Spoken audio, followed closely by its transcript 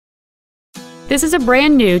This is a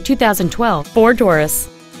brand new 2012 Ford Taurus.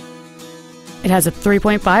 It has a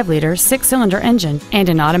 3.5-liter six-cylinder engine and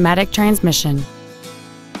an automatic transmission.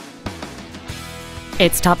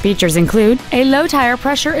 Its top features include a low tire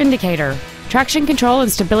pressure indicator, traction control and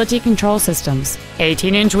stability control systems,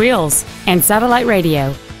 18-inch wheels, and satellite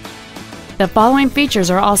radio. The following features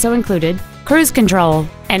are also included: cruise control,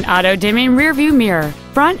 an auto-dimming rear-view mirror,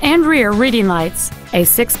 front and rear reading lights, a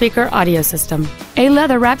 6-speaker audio system, a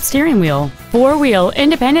leather-wrapped steering wheel, 4-wheel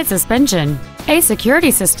independent suspension, a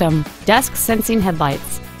security system, dusk-sensing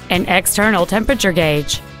headlights, an external temperature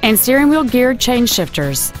gauge, and steering wheel geared change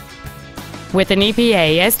shifters. With an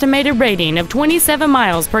EPA estimated rating of 27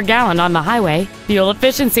 miles per gallon on the highway, fuel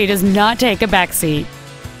efficiency does not take a backseat.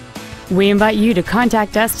 We invite you to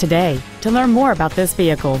contact us today to learn more about this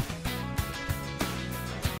vehicle.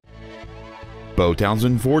 Beau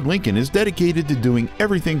Townsend Ford Lincoln is dedicated to doing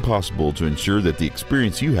everything possible to ensure that the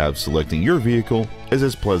experience you have selecting your vehicle is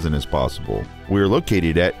as pleasant as possible. We are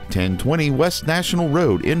located at 1020 West National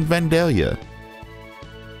Road in Vandalia.